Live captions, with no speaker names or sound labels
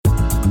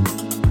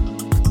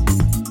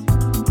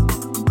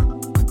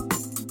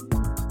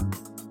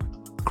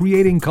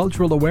creating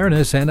cultural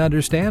awareness and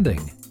understanding.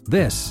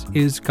 This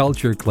is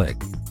Culture Click.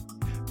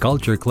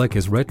 Culture Click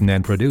is written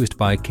and produced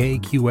by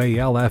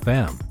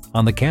KQAL-FM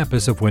on the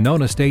campus of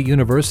Winona State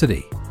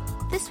University.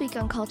 This week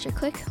on Culture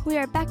Click, we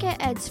are back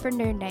at Ed's for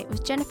Nerd Night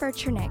with Jennifer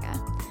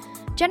Chernega.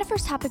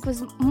 Jennifer's topic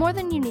was more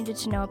than you needed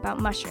to know about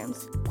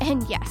mushrooms.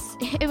 And yes,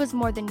 it was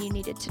more than you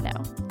needed to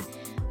know.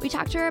 We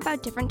talked to her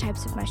about different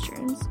types of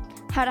mushrooms,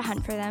 how to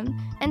hunt for them,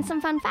 and some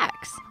fun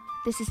facts.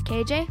 This is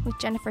KJ with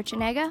Jennifer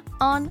Chernega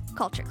on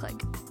Culture Click.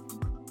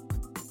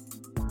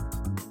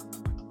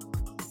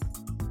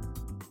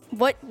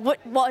 What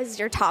was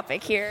your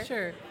topic here?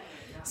 Sure.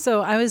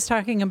 So I was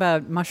talking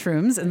about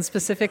mushrooms and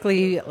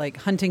specifically like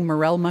hunting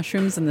morel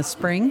mushrooms in the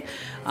spring,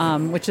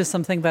 which is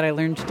something that I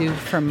learned to do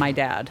from my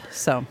dad.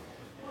 So.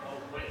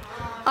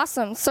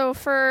 Awesome. So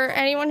for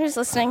anyone who's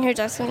listening who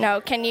doesn't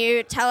know, can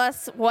you tell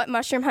us what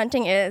mushroom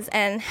hunting is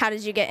and how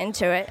did you get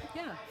into it?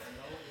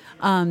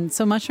 Yeah.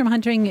 So mushroom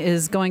hunting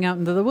is going out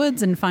into the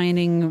woods and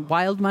finding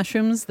wild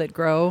mushrooms that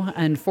grow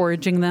and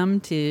foraging them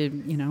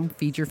to,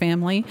 feed your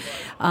family.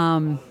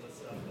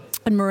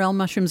 And morel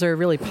mushrooms are a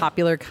really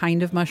popular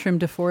kind of mushroom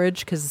to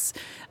forage because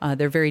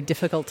they're very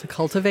difficult to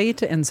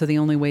cultivate. And so the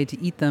only way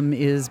to eat them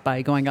is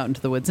by going out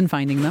into the woods and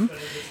finding them.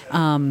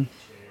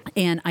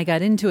 And I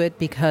got into it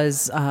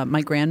because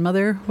my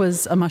grandmother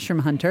was a mushroom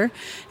hunter,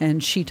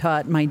 and she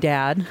taught my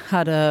dad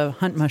how to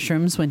hunt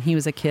mushrooms when he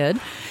was a kid,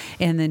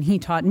 and then he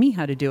taught me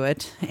how to do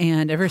it.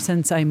 And ever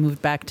since I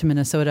moved back to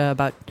Minnesota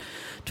about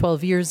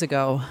 12 years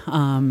ago,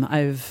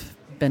 I've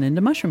been into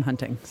mushroom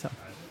hunting. So.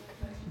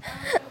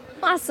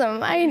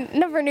 Awesome. I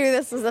never knew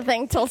this was a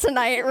thing till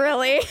tonight,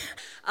 really.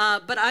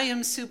 But I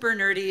am super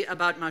nerdy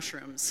about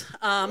mushrooms.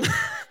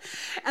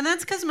 And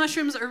that's because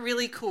mushrooms are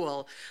really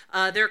cool.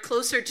 They're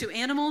closer to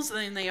animals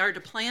than they are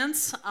to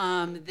plants.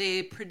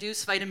 They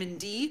produce vitamin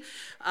D,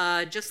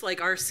 just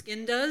like our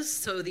skin does.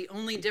 So the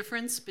only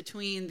difference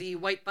between the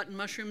white button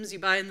mushrooms you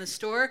buy in the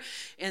store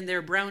and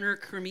their browner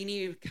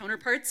cremini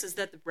counterparts is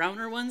that the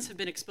browner ones have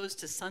been exposed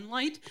to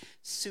sunlight.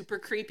 Super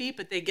creepy,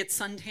 but they get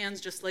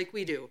suntans just like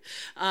we do.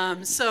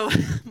 So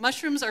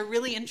mushrooms are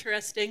really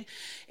interesting.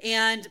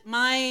 And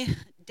my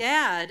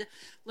dad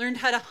learned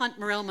how to hunt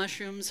morel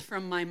mushrooms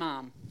from my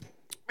mom.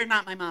 Or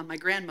not my mom, my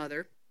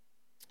grandmother.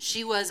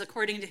 She was,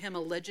 according to him, a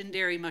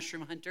legendary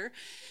mushroom hunter.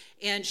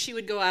 And she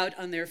would go out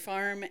on their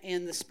farm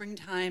in the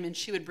springtime, and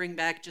she would bring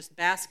back just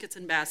baskets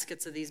and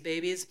baskets of these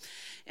babies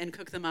and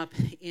cook them up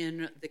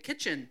in the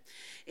kitchen.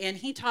 And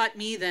he taught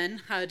me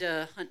then how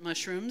to hunt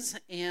mushrooms,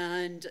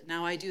 and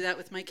now I do that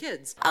with my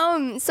kids.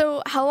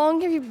 So how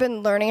long have you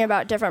been learning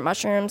about different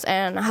mushrooms,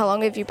 and how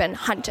long have you been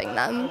hunting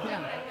them?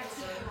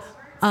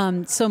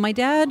 So my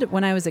dad,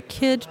 when I was a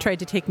kid, tried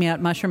to take me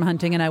out mushroom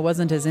hunting, and I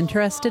wasn't as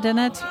interested in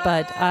it.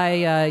 But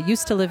I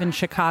used to live in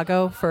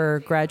Chicago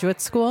for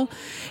graduate school.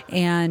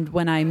 And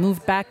when I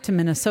moved back to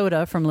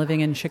Minnesota from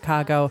living in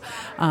Chicago,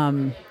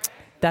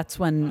 that's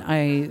when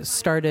I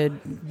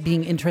started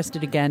being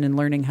interested again in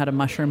learning how to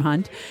mushroom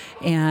hunt.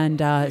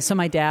 And so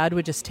my dad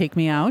would just take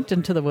me out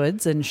into the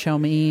woods and show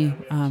me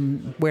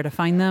where to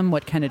find them,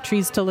 what kind of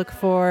trees to look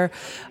for,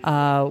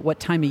 what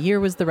time of year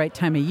was the right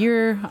time of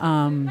year,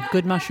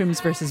 good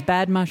mushrooms versus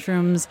bad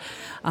mushrooms,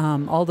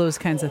 all those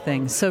kinds of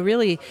things. So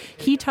really,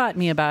 he taught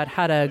me about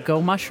how to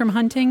go mushroom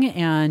hunting,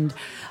 and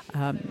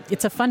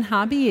it's a fun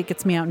hobby. It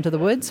gets me out into the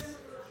woods.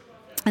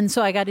 And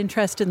so I got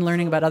interested in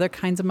learning about other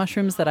kinds of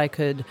mushrooms that I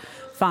could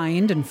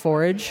find and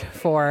forage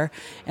for,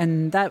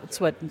 and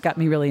that's what got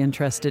me really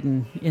interested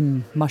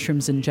in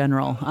mushrooms in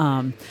general.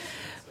 I'm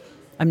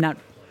not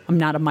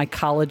a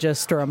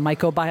mycologist or a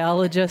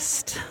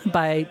mycobiologist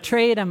by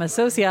trade. I'm a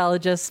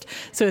sociologist,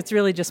 so it's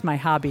really just my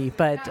hobby.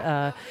 But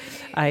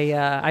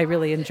I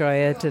really enjoy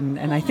it,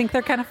 and I think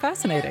they're kind of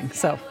fascinating.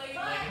 So.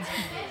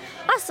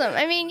 Awesome.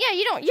 I mean, yeah,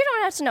 you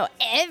don't have to know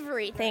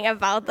everything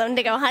about them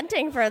to go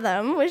hunting for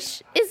them,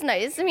 which is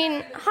nice. I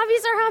mean,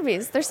 hobbies are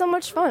hobbies. They're so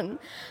much fun.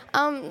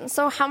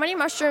 So how many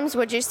mushrooms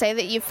would you say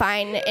that you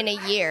find in a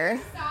year?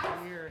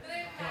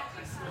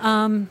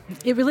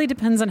 It really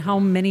depends on how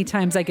many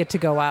times I get to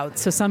go out.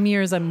 So some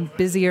years I'm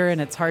busier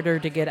and it's harder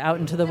to get out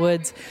into the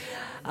woods.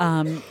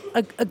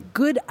 A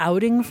good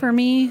outing for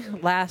me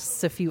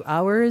lasts a few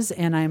hours,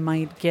 and I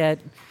might get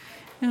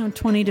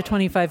 20 to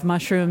 25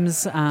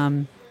 mushrooms.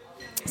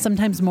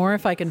 Sometimes more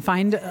if I can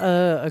find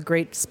a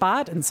great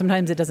spot, and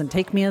sometimes it doesn't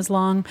take me as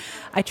long.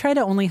 I try to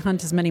only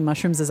hunt as many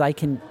mushrooms as I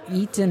can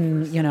eat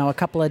in a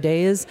couple of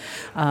days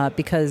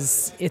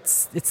because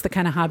it's the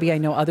kind of hobby I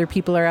know other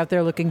people are out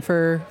there looking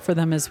for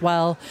them as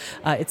well.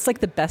 It's like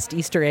the best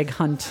Easter egg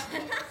hunt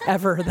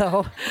ever,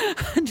 though,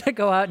 to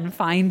go out and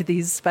find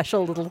these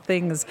special little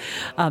things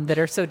that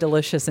are so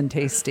delicious and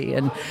tasty.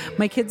 And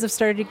my kids have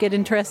started to get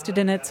interested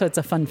in it, so it's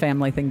a fun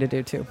family thing to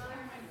do too.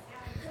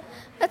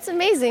 That's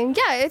amazing.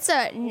 Yeah, it's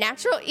a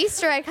natural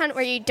Easter egg hunt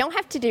where you don't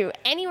have to do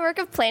any work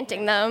of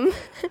planting them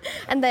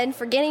and then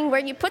forgetting where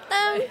you put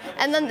them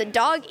and then the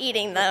dog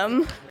eating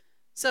them.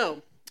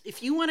 So,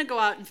 if you want to go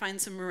out and find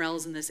some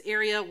morels in this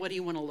area, what do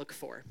you want to look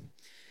for?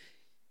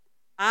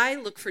 I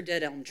look for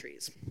dead elm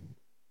trees.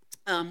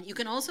 You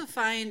can also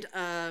find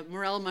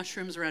morel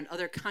mushrooms around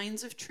other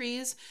kinds of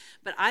trees,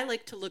 but I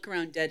like to look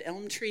around dead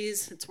elm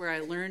trees. It's where I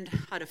learned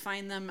how to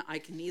find them. I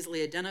can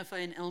easily identify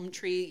an elm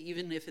tree,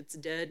 even if it's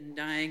dead and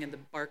dying and the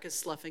bark is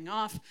sloughing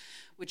off,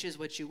 which is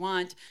what you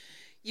want.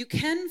 You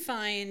can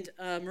find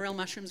morel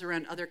mushrooms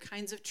around other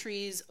kinds of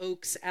trees,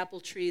 oaks,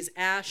 apple trees,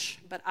 ash,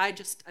 but I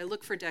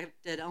look for dead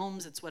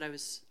elms. It's what I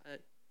was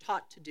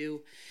taught to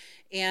do.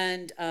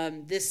 And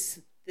this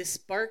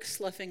bark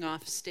sloughing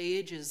off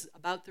stage is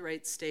about the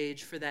right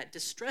stage for that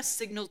distress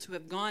signal to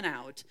have gone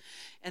out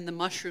and the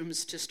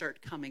mushrooms to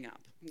start coming up,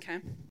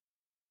 okay?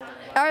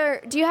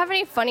 Do you have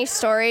any funny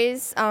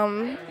stories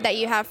that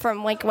you have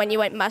from like when you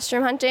went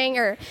mushroom hunting,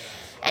 or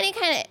any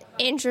kind of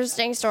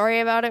interesting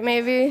story about it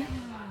maybe?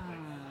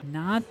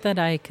 Not that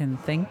I can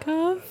think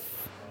of.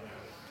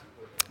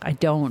 I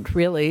don't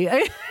really.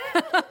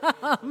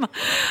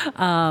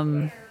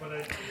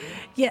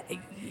 Yeah,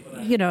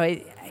 you know,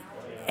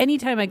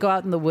 anytime I go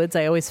out in the woods,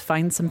 I always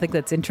find something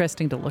that's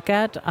interesting to look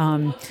at.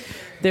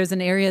 There's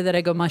an area that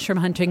I go mushroom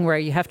hunting where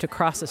you have to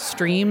cross a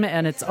stream,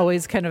 and it's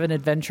always kind of an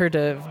adventure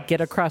to get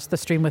across the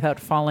stream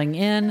without falling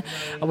in,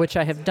 which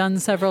I have done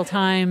several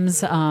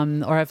times,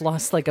 or I've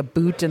lost like a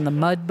boot in the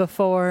mud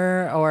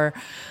before, or...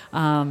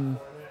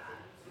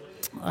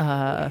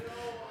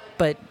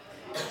 but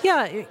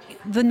yeah,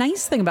 the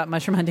nice thing about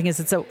mushroom hunting is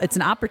it's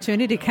an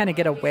opportunity to kind of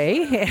get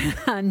away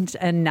and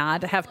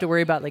not have to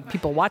worry about like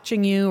people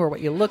watching you or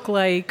what you look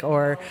like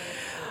or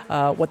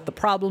what the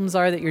problems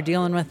are that you're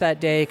dealing with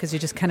that day, because you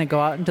just kind of go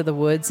out into the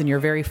woods and you're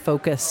very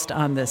focused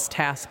on this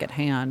task at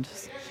hand.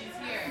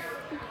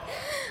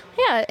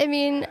 Yeah, I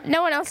mean,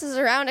 no one else is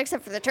around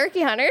except for the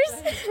turkey hunters.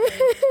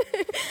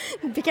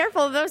 Be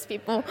careful of those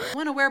people. I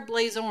want to wear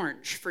blaze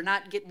orange for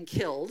not getting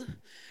killed,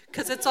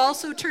 because it's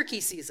also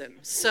turkey season.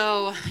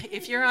 So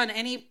if you're on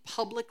any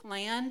public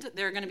land,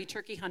 there are going to be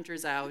turkey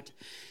hunters out,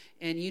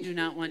 and you do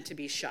not want to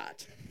be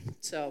shot.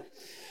 So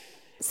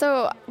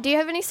do you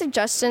have any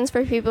suggestions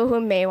for people who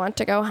may want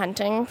to go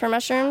hunting for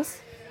mushrooms?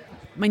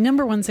 My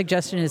number one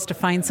suggestion is to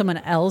find someone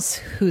else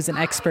who's an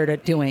expert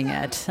at doing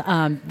it.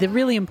 The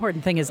really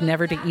important thing is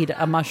never to eat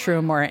a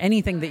mushroom or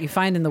anything that you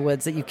find in the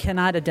woods that you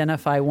cannot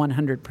identify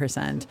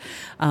 100%.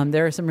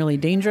 There are some really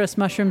dangerous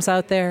mushrooms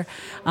out there,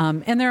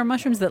 and there are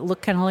mushrooms that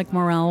look kind of like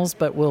morels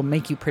but will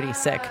make you pretty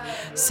sick.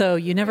 So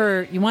you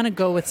want to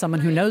go with someone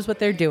who knows what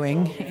they're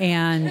doing,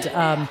 and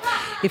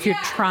if you're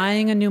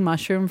trying a new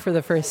mushroom for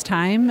the first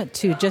time,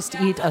 to just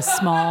eat a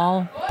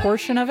small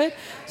portion of it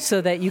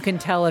so that you can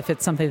tell if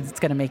it's something that's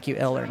going to make you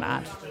ill or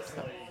not.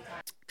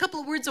 A couple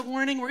of words of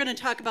warning. We're going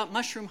to talk about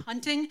mushroom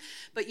hunting,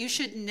 but you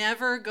should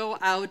never go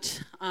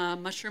out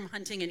mushroom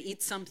hunting and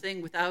eat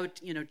something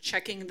without,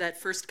 checking that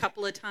first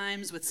couple of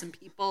times with some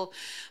people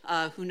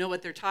who know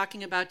what they're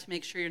talking about to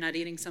make sure you're not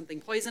eating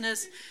something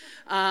poisonous.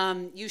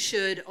 You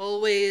should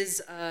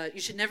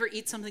never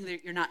eat something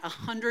that you're not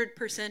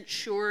 100%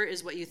 sure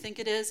is what you think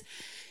it is.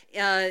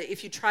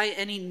 If you try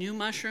any new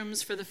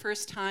mushrooms for the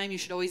first time, you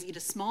should always eat a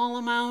small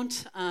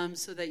amount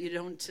so that you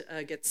don't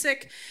get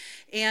sick.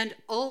 And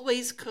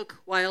always cook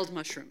wild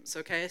mushrooms,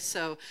 okay?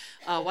 So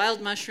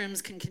wild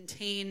mushrooms can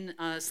contain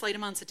slight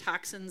amounts of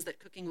toxins that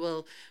cooking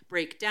will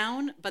break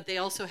down, but they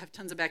also have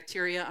tons of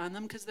bacteria on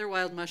them because they're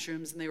wild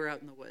mushrooms and they were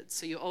out in the woods.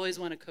 So you always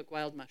want to cook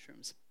wild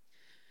mushrooms.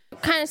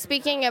 Kind of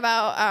speaking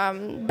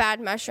about bad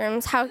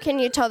mushrooms, how can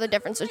you tell the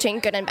difference between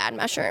good and bad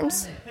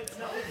mushrooms?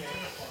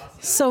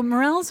 So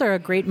morels are a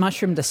great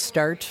mushroom to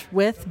start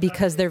with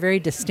because they're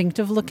very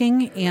distinctive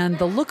looking, and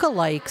the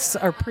lookalikes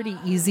are pretty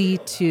easy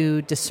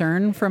to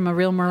discern from a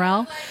real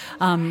morel.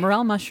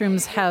 Morel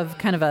mushrooms have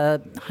kind of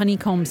a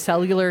honeycomb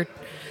cellular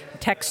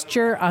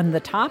texture on the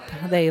top.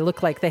 They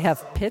look like they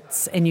have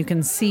pits, and you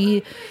can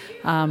see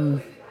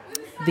the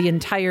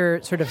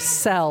entire sort of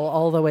cell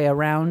all the way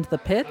around the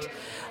pit.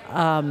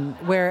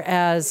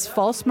 Whereas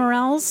false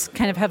morels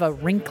kind of have a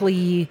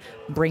wrinkly,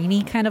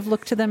 brainy kind of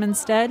look to them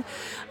instead.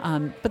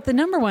 But the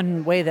number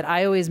one way that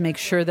I always make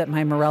sure that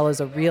my morel is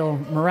a real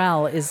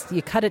morel is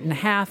you cut it in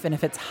half, and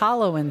if it's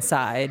hollow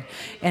inside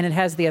and it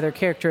has the other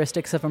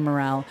characteristics of a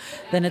morel,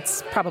 then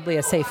it's probably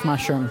a safe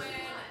mushroom.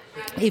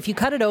 If you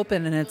cut it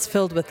open and it's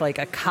filled with like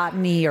a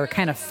cottony or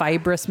kind of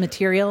fibrous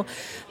material,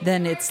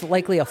 then it's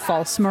likely a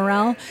false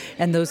morel,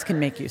 and those can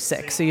make you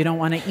sick. So you don't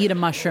want to eat a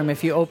mushroom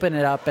if you open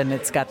it up and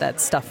it's got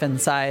that stuff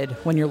inside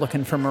when you're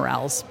looking for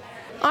morels.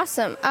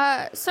 Awesome.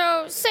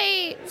 So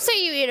say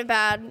you eat a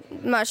bad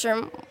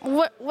mushroom.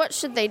 What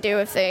should they do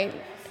if they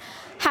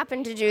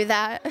happen to do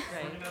that? Right.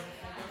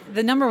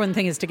 The number one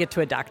thing is to get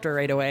to a doctor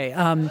right away.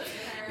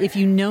 If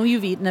you know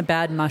you've eaten a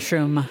bad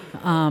mushroom,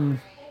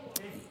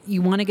 you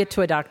want to get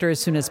to a doctor as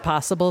soon as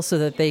possible so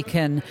that they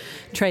can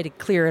try to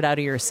clear it out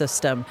of your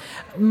system.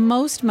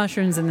 Most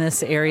mushrooms in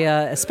this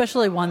area,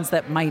 especially ones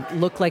that might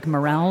look like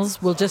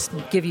morels, will just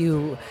give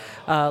you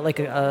like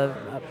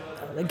a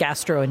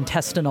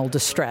gastrointestinal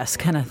distress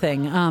kind of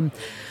thing.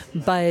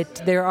 But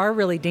there are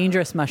really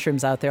dangerous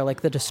mushrooms out there,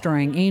 like the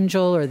destroying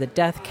angel or the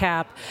death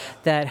cap,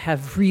 that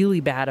have really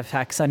bad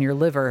effects on your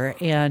liver.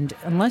 And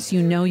unless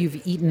you know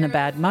you've eaten a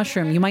bad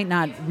mushroom, you might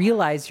not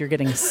realize you're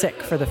getting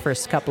sick for the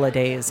first couple of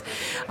days.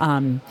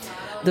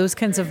 Those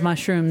kinds of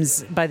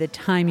mushrooms, by the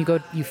time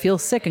you feel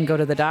sick and go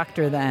to the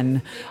doctor,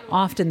 then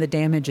often the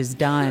damage is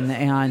done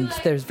and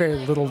there's very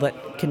little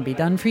that can be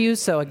done for you.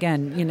 So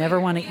again, you never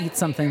want to eat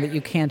something that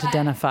you can't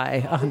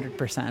identify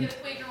 100%.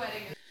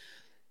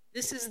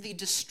 This is the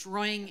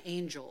destroying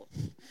angel.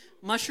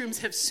 Mushrooms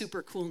have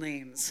super cool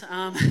names.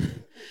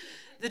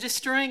 The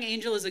destroying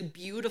angel is a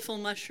beautiful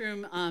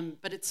mushroom,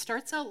 but it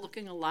starts out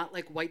looking a lot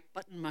like white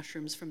button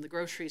mushrooms from the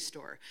grocery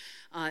store.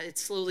 It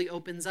slowly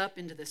opens up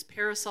into this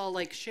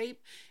parasol-like shape,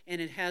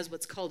 and it has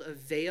what's called a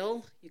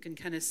veil. You can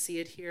kind of see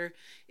it here.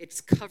 It's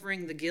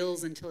covering the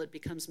gills until it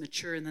becomes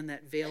mature, and then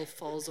that veil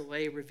falls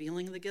away,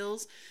 revealing the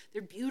gills.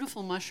 They're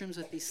beautiful mushrooms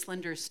with these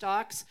slender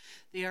stalks.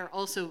 They are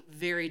also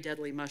very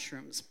deadly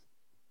mushrooms.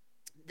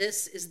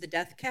 This is the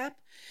death cap,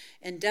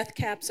 and death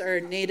caps are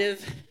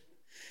native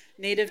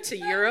to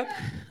Europe.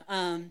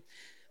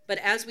 But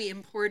as we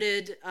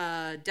imported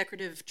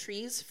decorative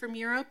trees from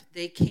Europe,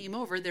 they came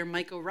over. They're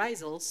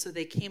mycorrhizal, so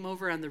they came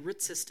over on the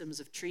root systems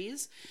of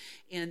trees,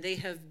 and they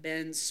have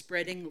been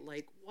spreading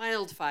like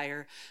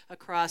wildfire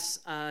across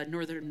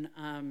northern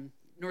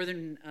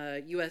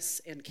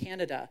U.S. and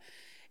Canada.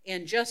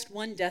 And just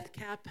one death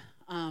cap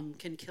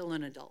can kill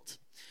an adult.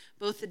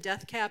 Both the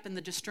death cap and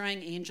the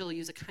destroying angel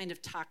use a kind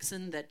of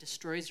toxin that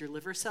destroys your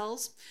liver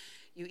cells.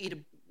 You eat a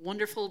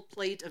wonderful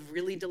plate of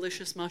really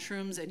delicious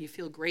mushrooms and you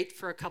feel great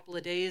for a couple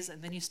of days,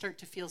 and then you start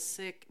to feel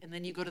sick, and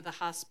then you go to the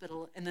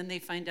hospital, and then they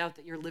find out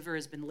that your liver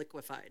has been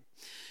liquefied.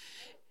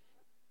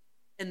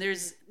 And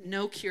there's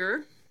no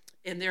cure,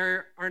 and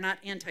there are not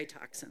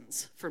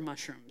antitoxins for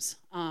mushrooms.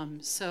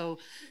 So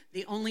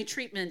the only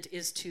treatment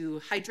is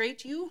to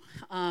hydrate you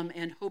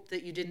and hope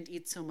that you didn't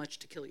eat so much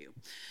to kill you.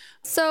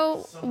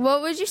 So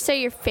what would you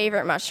say your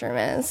favorite mushroom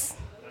is?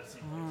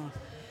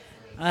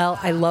 Well,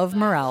 I love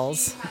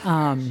morels.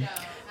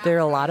 They're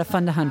a lot of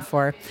fun to hunt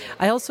for.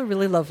 I also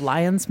really love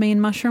lion's mane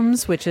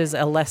mushrooms, which is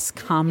a less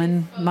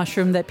common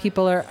mushroom that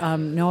people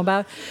know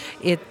about.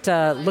 It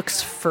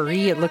looks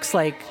furry. It looks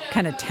like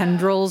kind of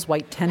tendrils,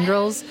 white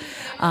tendrils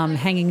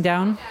hanging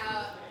down.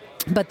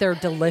 But they're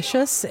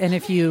delicious, and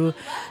if you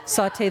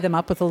saute them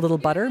up with a little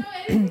butter,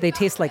 they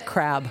taste like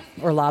crab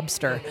or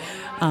lobster.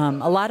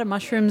 A lot of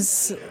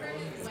mushrooms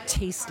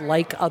taste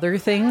like other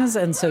things,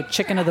 and so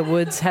chicken of the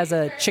woods has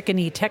a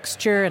chickeny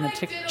texture and a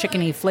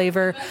chickeny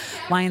flavor.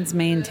 Lion's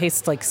mane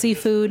tastes like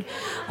seafood.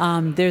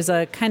 There's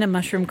a kind of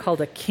mushroom called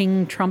a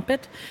king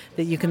trumpet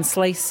that you can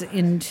slice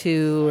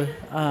into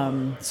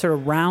sort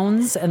of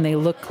rounds, and they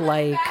look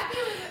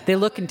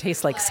and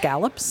taste like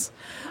scallops.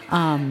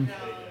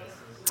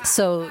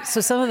 So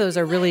some of those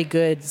are really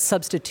good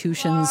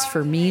substitutions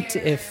for meat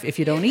if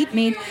you don't eat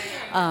meat.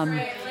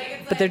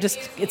 But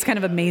it's kind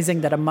of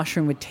amazing that a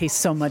mushroom would taste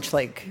so much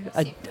like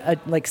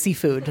like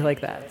seafood like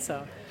that.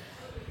 So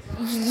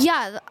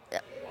yeah,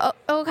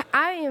 okay,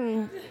 I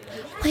am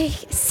like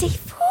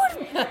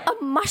seafood. A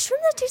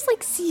mushroom that tastes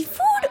like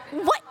seafood?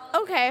 What?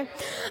 Okay.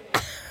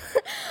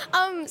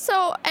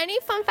 So any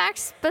fun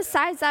facts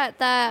besides that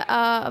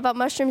about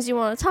mushrooms you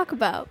want to talk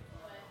about?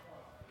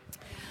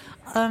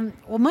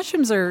 Well,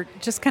 mushrooms are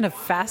just kind of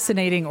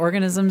fascinating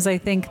organisms. I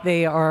think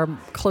they are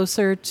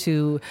closer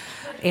to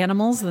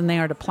animals than they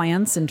are to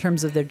plants in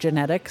terms of their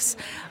genetics.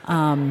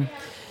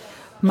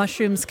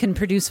 Mushrooms can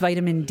produce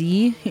vitamin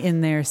D in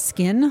their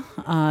skin,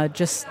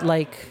 just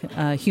like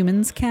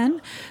humans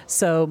can.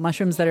 So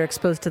mushrooms that are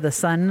exposed to the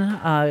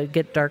sun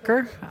get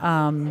darker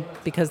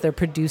because they're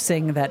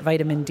producing that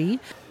vitamin D.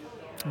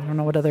 I don't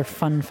know what other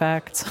fun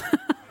facts.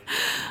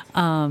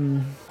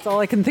 That's all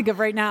I can think of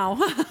right now.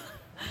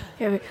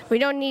 We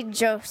don't need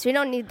jokes. We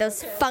don't need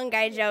those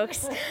fungi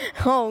jokes.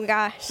 Oh,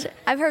 gosh.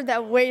 I've heard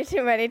that way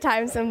too many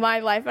times in my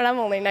life, and I'm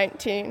only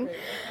 19.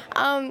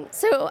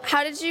 So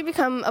how did you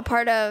become a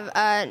part of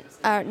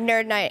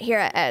Nerd Night here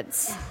at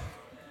EDS?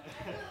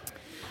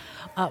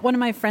 One of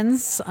my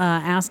friends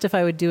asked if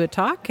I would do a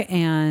talk,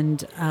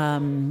 and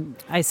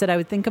I said I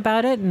would think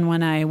about it. And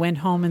when I went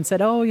home and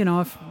said,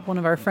 if one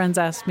of our friends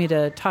asked me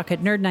to talk at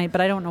Nerd Night, but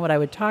I don't know what I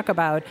would talk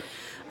about,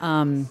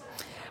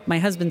 my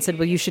husband said,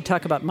 well, you should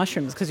talk about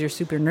mushrooms because you're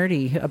super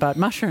nerdy about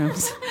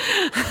mushrooms.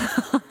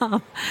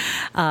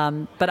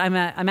 But I'm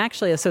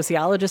actually a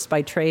sociologist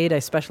by trade. I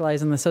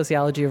specialize in the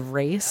sociology of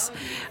race.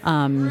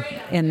 And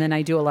then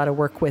I do a lot of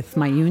work with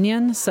my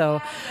union.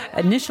 So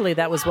initially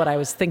that was what I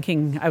was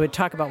thinking I would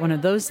talk about, one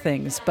of those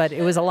things. But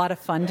it was a lot of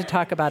fun to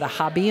talk about a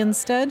hobby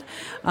instead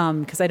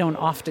because I don't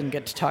often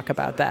get to talk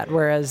about that,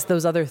 whereas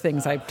those other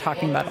things I'm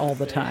talking about all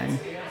the time.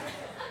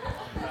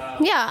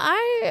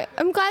 Yeah,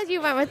 I'm glad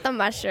you went with the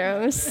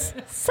mushrooms.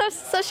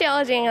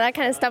 Sociology and that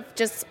kind of stuff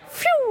just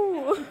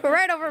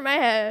right over my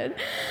head.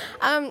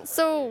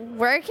 So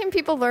where can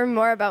people learn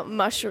more about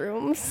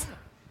mushrooms?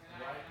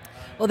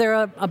 Well, there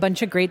are a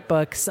bunch of great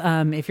books.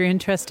 If you're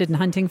interested in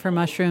hunting for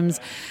mushrooms,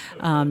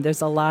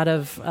 there's a lot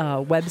of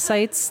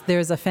websites.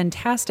 There's a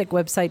fantastic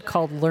website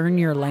called Learn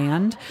Your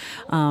Land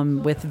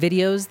with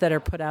videos that are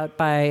put out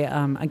by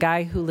a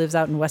guy who lives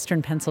out in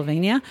western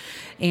Pennsylvania.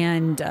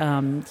 And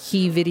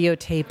he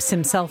videotapes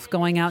himself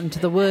going out into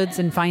the woods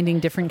and finding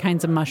different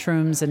kinds of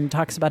mushrooms and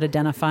talks about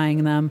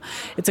identifying them.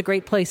 It's a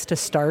great place to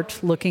start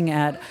looking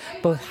at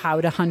both how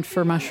to hunt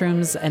for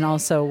mushrooms and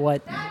also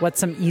what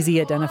some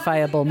easy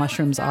identifiable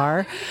mushrooms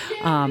are.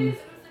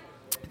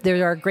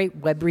 There are great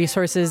web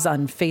resources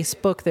on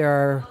Facebook. There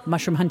are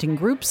mushroom hunting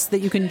groups that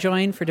you can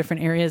join for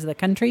different areas of the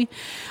country,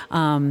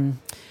 and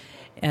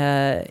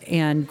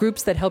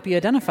groups that help you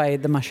identify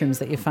the mushrooms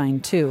that you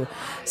find too.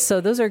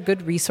 So those are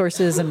good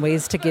resources and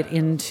ways to get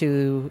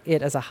into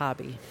it as a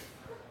hobby.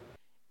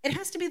 It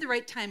has to be the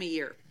right time of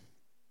year.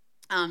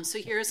 So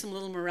here are some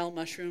little morel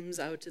mushrooms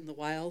out in the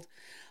wild.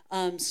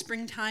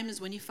 Springtime is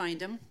when you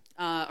find them.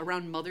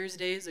 Around Mother's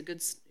Day is a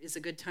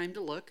good time to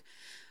look.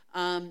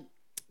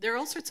 There are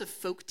all sorts of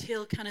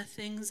folktale kind of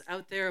things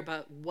out there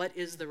about what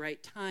is the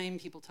right time.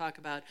 People talk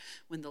about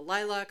when the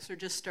lilacs are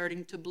just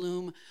starting to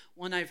bloom.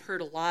 One I've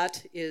heard a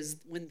lot is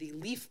when the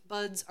leaf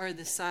buds are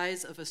the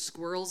size of a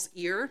squirrel's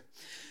ear.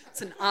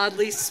 It's an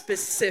oddly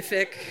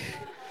specific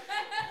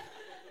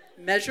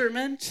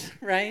measurement,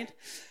 right?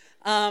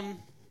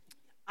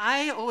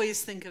 I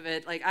always think of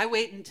it like I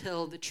wait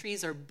until the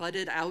trees are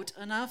budded out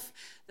enough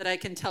that I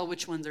can tell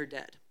which ones are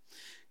dead.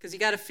 Because you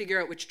got to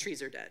figure out which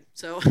trees are dead.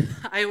 So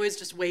I always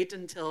just wait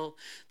until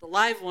the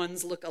live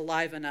ones look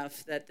alive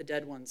enough that the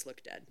dead ones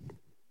look dead.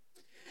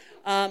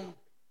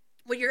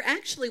 What you're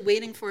actually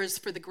waiting for is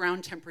for the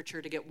ground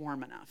temperature to get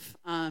warm enough.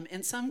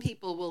 And some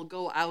people will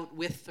go out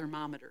with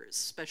thermometers,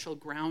 special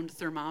ground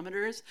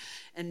thermometers,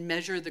 and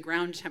measure the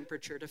ground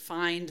temperature to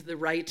find the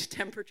right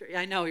temperature.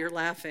 I know you're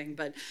laughing,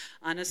 but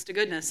honest to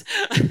goodness.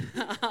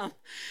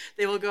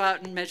 They will go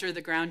out and measure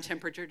the ground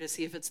temperature to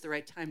see if it's the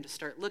right time to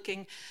start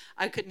looking.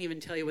 I couldn't even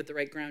tell you what the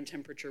right ground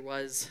temperature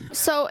was.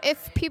 So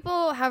if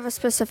people have a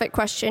specific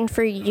question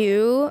for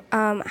you,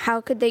 how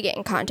could they get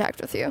in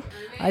contact with you?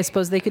 I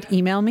suppose they could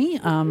email me.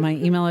 My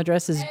email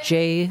address is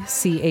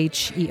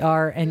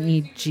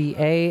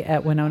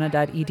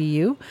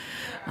jchernega@winona.edu.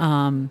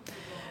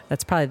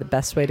 That's probably the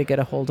best way to get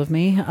a hold of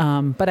me.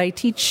 But I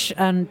teach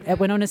at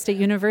Winona State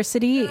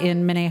University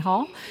in Minay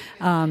Hall,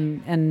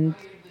 and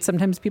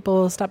sometimes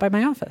people stop by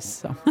my office.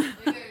 So.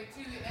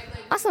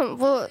 Awesome.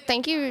 Well,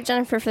 thank you,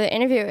 Jennifer, for the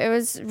interview. It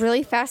was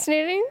really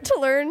fascinating to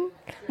learn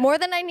more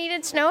than I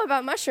needed to know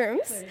about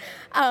mushrooms.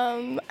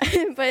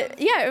 But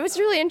yeah, it was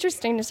really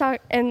interesting to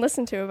talk and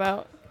listen to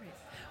about.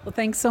 Well,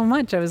 thanks so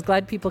much. I was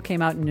glad people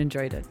came out and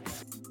enjoyed it.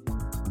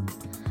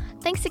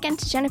 Thanks again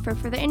to Jennifer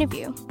for the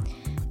interview.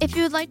 If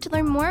you would like to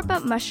learn more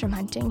about mushroom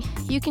hunting,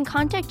 you can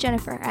contact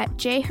Jennifer at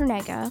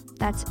jchernega,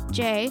 that's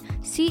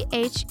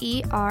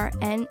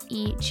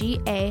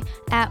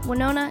jchernega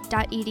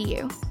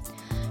 @winona.edu.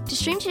 To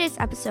stream today's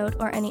episode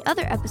or any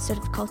other episode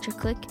of Culture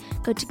Click,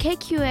 go to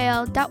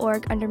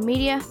kqal.org under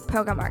Media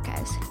Program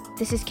Archives.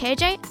 This is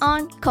KJ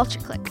on Culture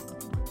Click.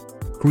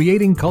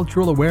 Creating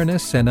cultural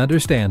awareness and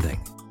understanding.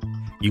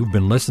 You've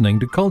been listening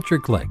to Culture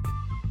Click.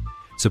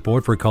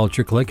 Support for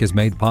Culture Click is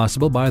made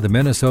possible by the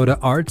Minnesota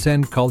Arts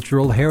and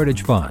Cultural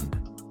Heritage Fund.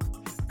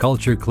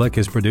 Culture Click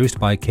is produced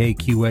by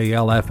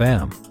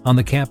KQAL-FM on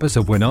the campus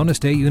of Winona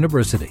State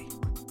University.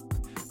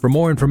 For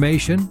more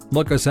information,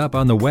 look us up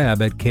on the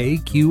web at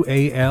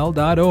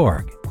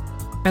kqal.org.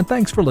 And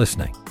thanks for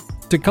listening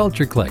to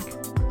Culture Click.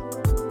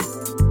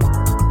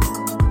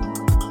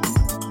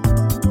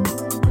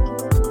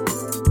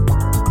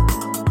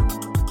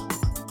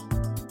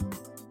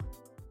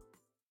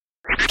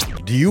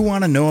 Do you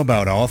want to know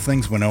about all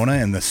things Winona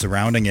and the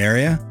surrounding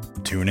area?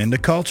 Tune in to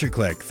Culture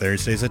Click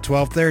Thursdays at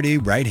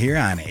 12:30 right here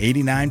on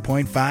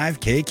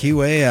 89.5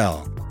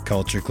 KQAL.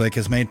 Culture Click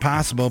is made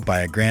possible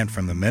by a grant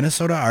from the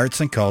Minnesota Arts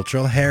and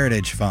Cultural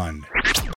Heritage Fund.